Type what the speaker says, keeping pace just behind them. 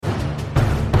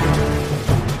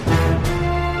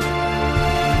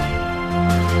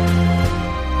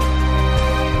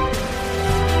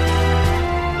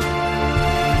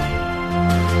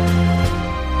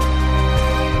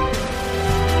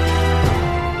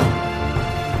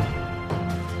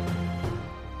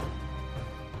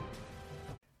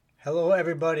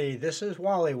everybody. This is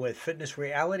Wally with Fitness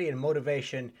Reality and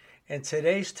Motivation. And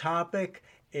today's topic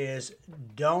is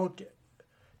don't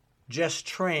just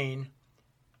train,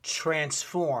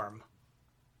 transform.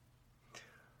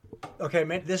 Okay,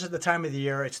 man, this is the time of the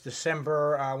year. It's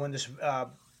December when this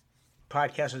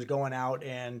podcast is going out,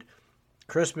 and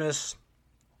Christmas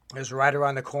is right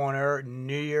around the corner.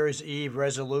 New Year's Eve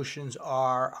resolutions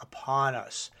are upon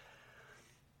us.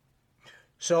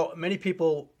 So many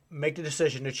people make the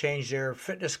decision to change their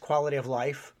fitness quality of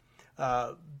life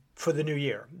for the new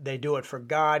year. They do it for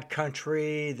God,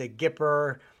 country, the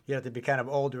Gipper. You have to be kind of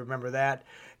old to remember that.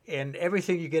 And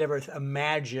everything you could ever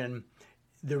imagine,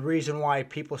 the reason why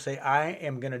people say, I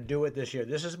am going to do it this year.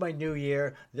 This is my new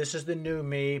year. This is the new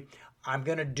me. I'm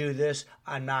going to do this.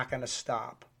 I'm not going to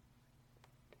stop.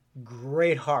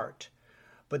 Great heart.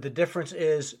 But the difference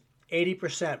is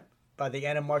 80% by the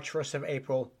end of March 1st of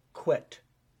April quit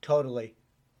totally.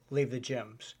 Leave the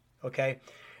gyms, okay?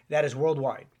 That is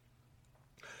worldwide.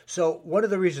 So one of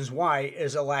the reasons why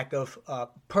is a lack of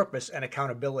purpose and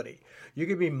accountability. You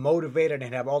can be motivated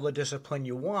and have all the discipline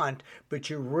you want, but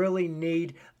you really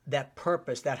need that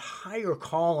purpose, that higher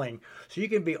calling, so you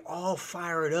can be all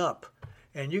fired up.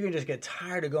 And you can just get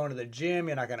tired of going to the gym.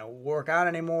 You're not going to work out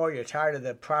anymore. You're tired of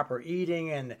the proper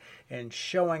eating and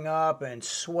showing up and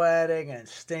sweating and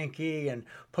stinky and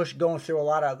going through a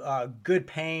lot of good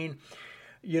pain.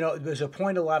 You know, there's a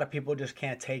point a lot of people just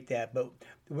can't take that. But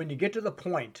when you get to the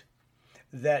point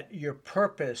that your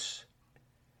purpose,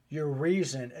 your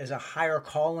reason is a higher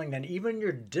calling than even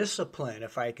your discipline,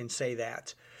 if I can say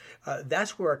that,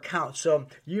 that's where it counts. So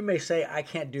you may say, I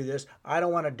can't do this. I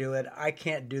don't want to do it. I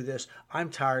can't do this.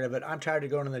 I'm tired of it. I'm tired of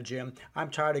going to the gym.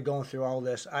 I'm tired of going through all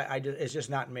this. It's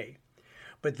just not me.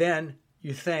 But then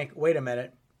you think, wait a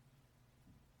minute.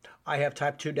 I have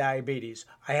type 2 diabetes.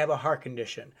 I have a heart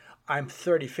condition. I'm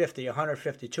 30, 50,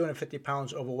 150, 250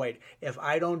 pounds overweight. If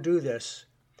I don't do this,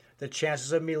 the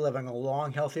chances of me living a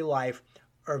long, healthy life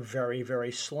are very,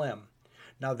 very slim.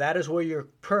 Now, that is where your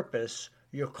purpose,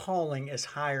 your calling is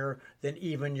higher than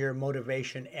even your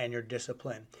motivation and your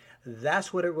discipline.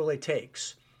 That's what it really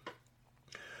takes.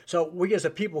 So we as a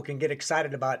people can get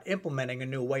excited about implementing a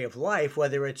new way of life,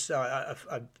 whether it's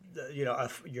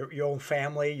your own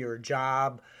family, your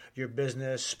job, your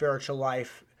business, spiritual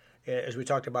life, as we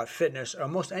talked about fitness, or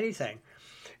almost anything.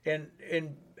 And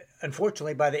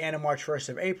unfortunately, by the end of March 1st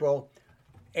of April,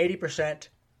 80%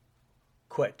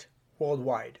 quit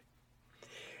worldwide.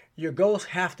 Your goals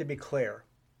have to be clear.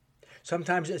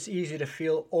 Sometimes it's easy to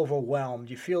feel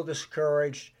overwhelmed. You feel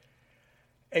discouraged,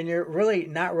 and you're really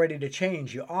not ready to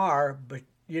change. You are, but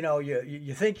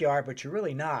you think you are, but you're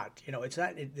really not.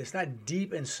 It's not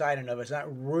deep inside enough. It's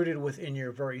not rooted within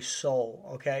your very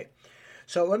soul. Okay.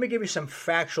 So let me give you some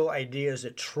factual ideas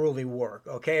that truly work.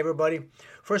 Okay, everybody.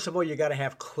 First of all, you got to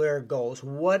have clear goals.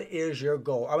 What is your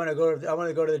goal? I want to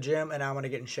go to the gym and I want to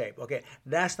get in shape. Okay,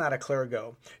 that's not a clear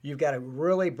goal. You've got to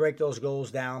really break those goals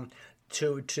down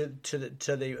to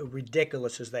the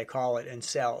ridiculous, as they call it in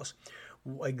sales.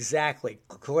 Exactly,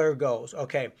 clear goals.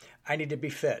 Okay, I need to be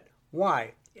fit.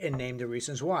 Why? And name the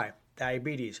reasons why.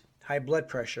 Diabetes, high blood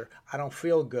pressure, I don't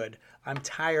feel good, I'm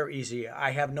tired easy,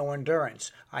 I have no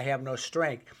endurance, I have no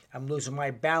strength, I'm losing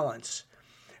my balance,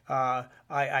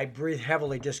 I breathe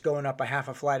heavily just going up a half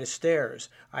a flight of stairs,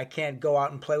 I can't go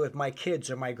out and play with my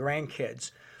kids or my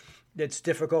grandkids. It's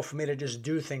difficult for me to just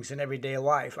do things in everyday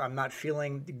life. I'm not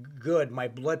feeling good. My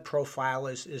blood profile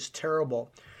is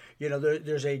terrible.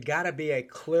 There's got to be a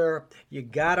clear, you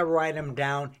got to write them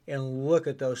down and look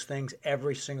at those things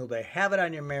every single day. Have it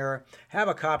on your mirror, have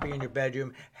a copy in your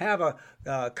bedroom, have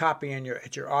a copy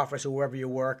at your office or wherever you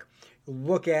work.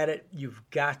 Look at it. You've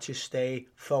got to stay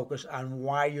focused on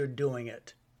why you're doing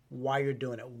it,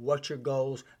 what's your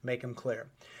goals, make them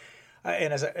clear.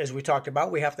 And as we talked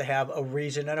about, we have to have a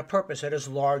reason and a purpose that is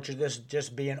larger than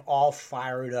just being all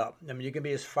fired up. I mean, you can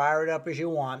be as fired up as you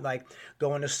want, like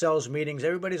going to sales meetings.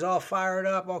 Everybody's all fired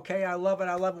up. Okay, I love it.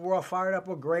 We're all fired up.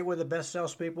 We're great. We're the best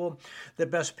salespeople, the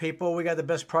best people. We got the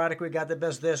best product. We got the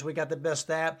best this. We got the best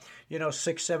that.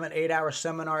 6, 7, 8 hour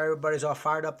seminar. Everybody's all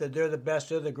fired up that they're the best.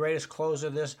 They're the greatest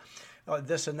closer, this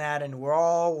and that. And we're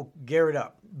all geared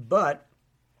up. But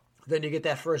then you get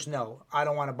that first no. I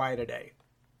don't want to buy today.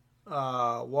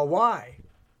 Well, why?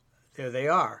 There they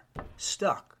are,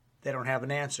 stuck. They don't have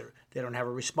an answer. They don't have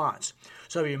a response.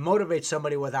 So if you motivate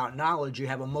somebody without knowledge, you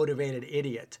have a motivated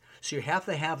idiot. So you have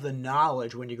to have the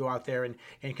knowledge when you go out there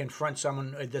and confront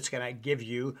someone that's going to give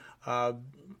you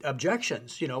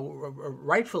objections,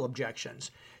 rightful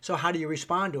objections. So how do you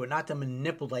respond to it? Not to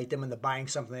manipulate them into buying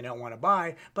something they don't want to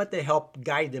buy, but to help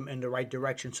guide them in the right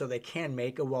direction so they can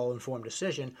make a well-informed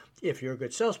decision. If you're a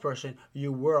good salesperson,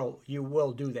 you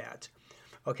will do that.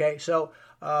 Okay, so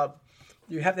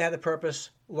you have to have the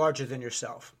purpose larger than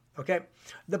yourself. Okay,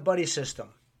 the buddy system.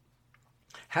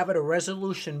 Having a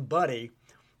resolution buddy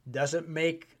doesn't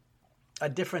make a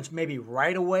difference maybe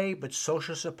right away, but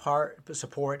social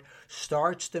support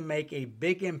starts to make a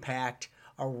big impact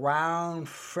around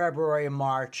February,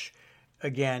 March.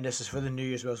 Again, this is for the New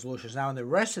Year's resolutions. Now, in the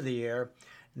rest of the year,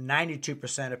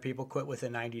 92% of people quit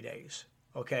within 90 days.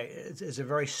 Okay, it's a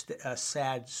very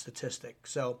sad statistic.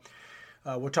 So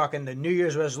we're talking the New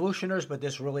Year's resolutioners, but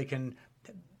this really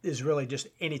is really just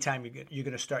anytime you're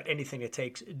going to start anything. It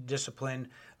takes discipline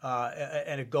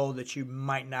and a goal that you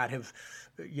might not have,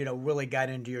 really got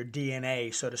into your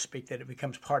DNA, so to speak, that it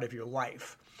becomes part of your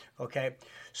life. Okay,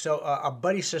 so a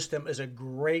buddy system is a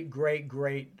great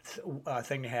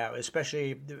thing to have,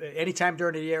 especially anytime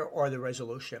during the year or the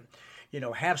resolution.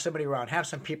 Have somebody around, have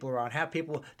some people around, have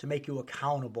people to make you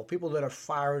accountable, people that are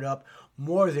fired up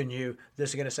more than you.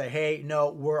 That's going to say, hey,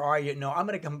 no, where are you? No, I'm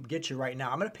going to come get you right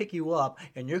now. I'm going to pick you up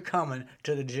and you're coming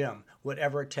to the gym,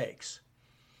 whatever it takes.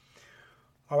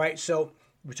 All right, so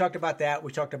we talked about that.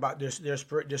 We talked about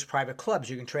there's private clubs.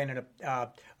 You can train in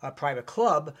a private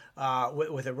club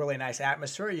with a really nice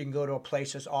atmosphere. You can go to a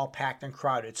place that's all packed and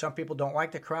crowded. Some people don't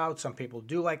like the crowd. Some people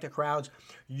do like the crowds.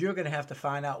 You're going to have to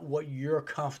find out what you're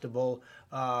comfortable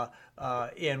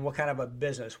in, what kind of a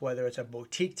business, whether it's a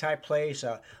boutique type place,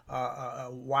 a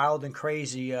wild and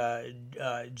crazy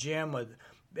gym with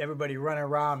everybody running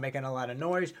around making a lot of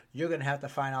noise. You're going to have to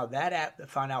find out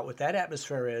what that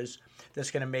atmosphere is that's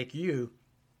going to make you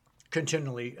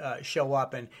continually show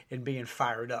up and being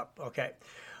fired up. Okay.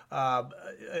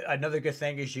 Another good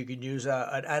thing is you can use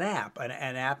an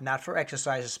app not for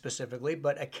exercises specifically,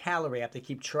 but a calorie app to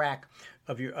keep track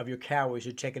of your calories.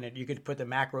 You're taking it. You could put the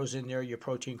macros in there, your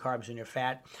protein, carbs, and your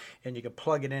fat, and you can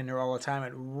plug it in there all the time.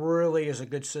 It really is a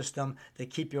good system to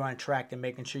keep you on track and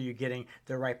making sure you're getting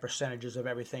the right percentages of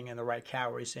everything and the right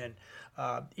calories in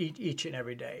each and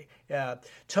every day.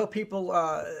 Tell people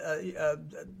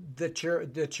that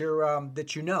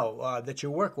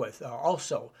you work with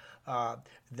also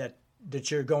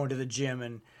that you're going to the gym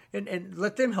and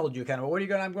let them hold you accountable. What are you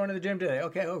going? I'm going to the gym today.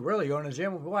 Okay. Oh, really? Going to the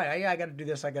gym? Why? Yeah, I got to do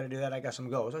this. I got to do that. I got some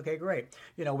goals. Okay, great.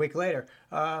 A week later,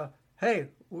 hey,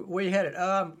 where you headed?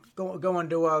 Going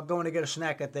to get a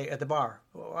snack at the bar.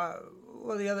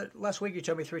 Well, last week you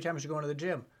told me 3 times you're going to the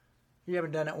gym. You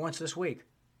haven't done it once this week.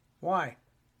 Why?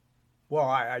 Well,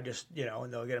 I just,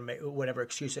 and they'll get whatever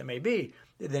excuse it may be.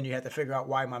 Then you have to figure out,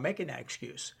 why am I making that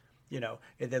excuse? And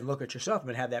then look at yourself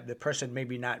and have the person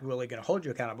maybe not really going to hold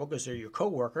you accountable because they're your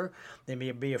coworker. They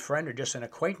may be a friend or just an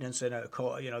acquaintance, and they're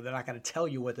not going to tell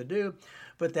you what to do,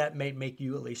 but that may make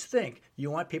you at least think. You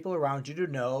want people around you to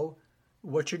know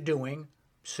what you're doing,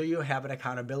 so you have an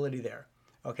accountability there.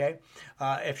 Okay,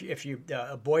 if you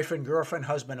a boyfriend, girlfriend,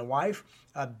 husband, and wife,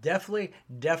 definitely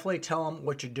tell them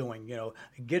what you're doing.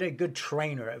 Get a good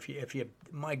trainer. If you,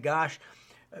 my gosh.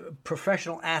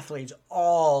 Professional athletes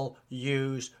all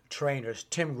use trainers.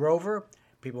 Tim Grover,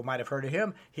 people might have heard of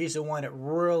him. He's the one that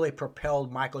really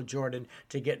propelled Michael Jordan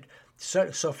to get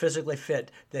so physically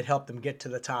fit that helped them get to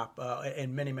the top,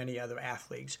 and many other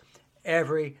athletes.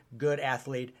 Every good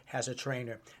athlete has a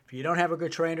trainer. If you don't have a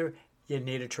good trainer, you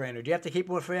need a trainer. Do you have to keep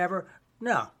one forever?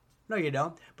 No, you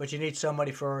don't. But you need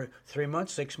somebody for 3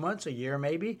 months, 6 months, a year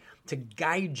maybe, to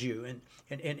guide you and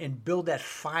build that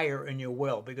fire in your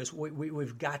will, because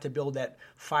we've got to build that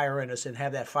fire in us and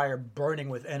have that fire burning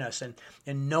within us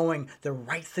and knowing the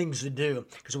right things to do.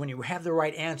 Because when you have the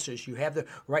right answers, you have the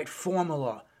right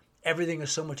formula, everything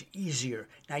is so much easier.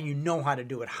 Now you know how to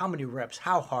do it. How many reps?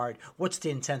 How hard? What's the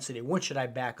intensity? When should I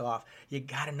back off? You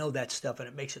got to know that stuff, and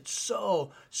it makes it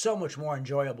so much more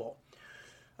enjoyable.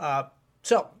 That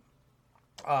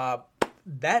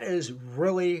is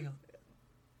really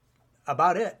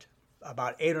about it.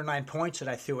 About 8 or 9 points that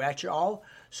I threw at you all.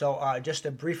 So just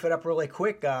to brief it up really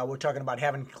quick, we're talking about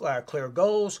having clear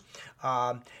goals,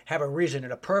 have a reason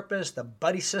and a purpose, the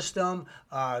buddy system,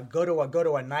 go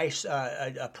to a nice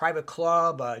a private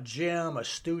club, a gym, a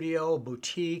studio,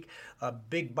 boutique, a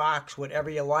big box, whatever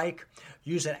you like.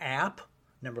 Use an app.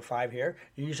 Number 5 here,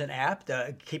 use an app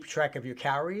to keep track of your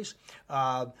calories.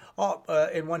 And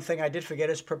one thing I did forget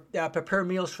is prepare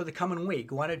meals for the coming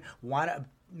week. Want to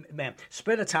man,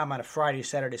 spend the time on a Friday,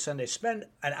 Saturday, Sunday. Spend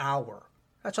an hour.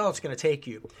 That's all it's going to take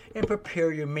you. And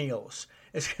prepare your meals.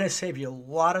 It's going to save you a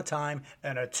lot of time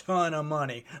and a ton of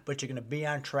money, but you're going to be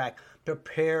on track.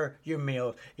 Prepare your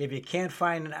meals. If you can't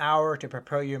find an hour to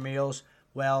prepare your meals,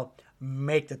 well,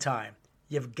 make the time.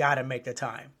 You've got to make the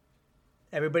time.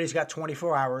 Everybody's got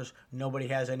 24 hours. Nobody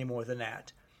has any more than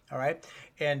that. All right.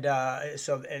 And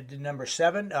so number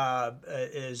 7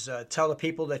 is tell the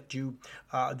people that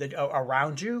that are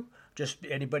around you, just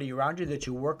anybody around you that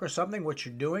you work or something, what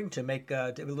you're doing to make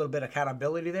a little bit of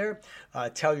accountability there.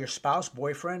 Tell your spouse,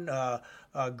 boyfriend,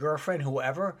 girlfriend,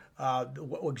 whoever,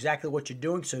 exactly what you're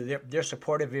doing, so they're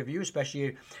supportive of you,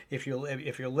 especially if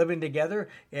you're living together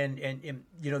and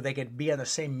they can be on the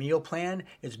same meal plan.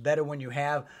 It's better when you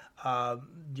have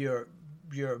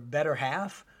your better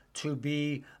half to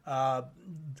be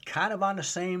kind of on the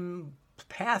same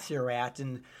path you're at,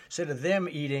 and instead of them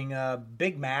eating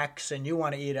Big Macs and you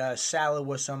want to eat a salad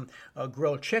with some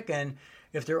grilled chicken,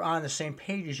 if they're on the same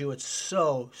page as you, it's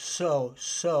so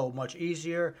much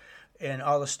easier, and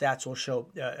all the stats will show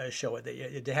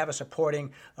it. To have a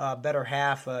supporting better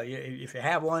half, if you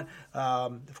have one,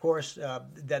 of course,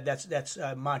 that's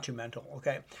monumental.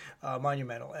 Okay,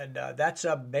 monumental, and that's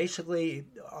basically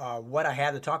what I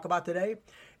had to talk about today.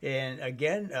 And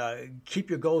again, keep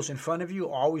your goals in front of you.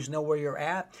 Always know where you're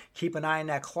at. Keep an eye on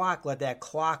that clock. Let that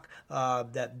clock,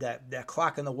 that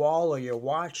clock in the wall or your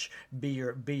watch, be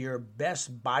your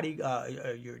best body.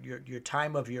 Your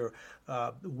time of your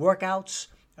workouts.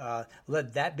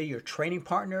 Let that be your training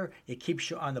partner. It keeps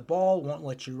you on the ball. Won't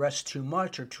let you rest too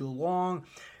much or too long.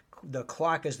 The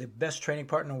clock is the best training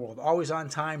partner in the world. Always on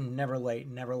time, never late,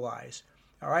 never lies.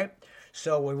 All right.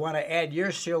 So we want to add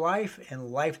years to your life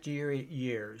and life to your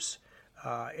years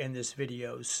in this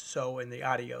videos, so in the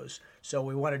audios. So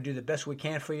we want to do the best we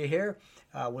can for you here.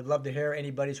 Would love to hear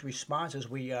anybody's response as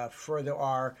we further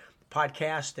our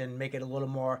podcast and make it a little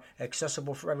more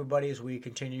accessible for everybody as we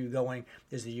continue going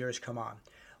as the years come on.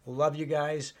 Love you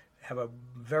guys. Have a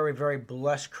very, very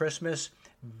blessed Christmas.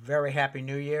 Very happy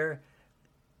New Year.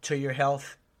 To your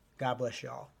health. God bless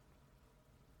y'all.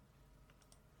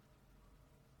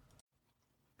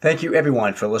 Thank you,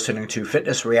 everyone, for listening to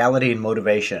Fitness, Reality, and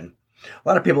Motivation. A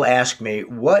lot of people ask me,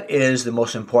 what is the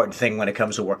most important thing when it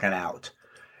comes to working out?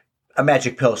 A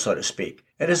magic pill, so to speak.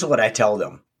 And this is what I tell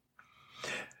them.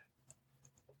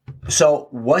 So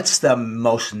what's the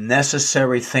most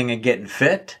necessary thing in getting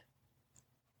fit?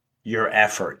 Your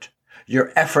effort.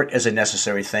 Your effort is a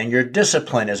necessary thing. Your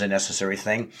discipline is a necessary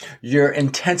thing. Your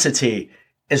intensity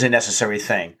is a necessary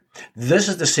thing. This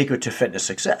is the secret to fitness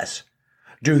success.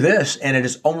 Do this, and it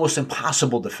is almost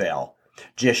impossible to fail.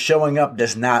 Just showing up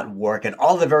does not work, and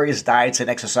all the various diets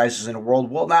and exercises in the world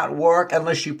will not work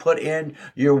unless you put in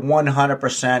your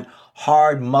 100%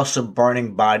 hard,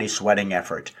 muscle-burning, body-sweating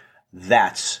effort.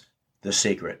 That's the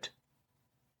secret.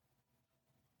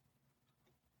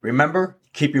 Remember,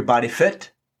 keep your body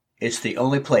fit. It's the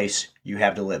only place you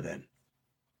have to live in.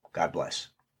 God bless.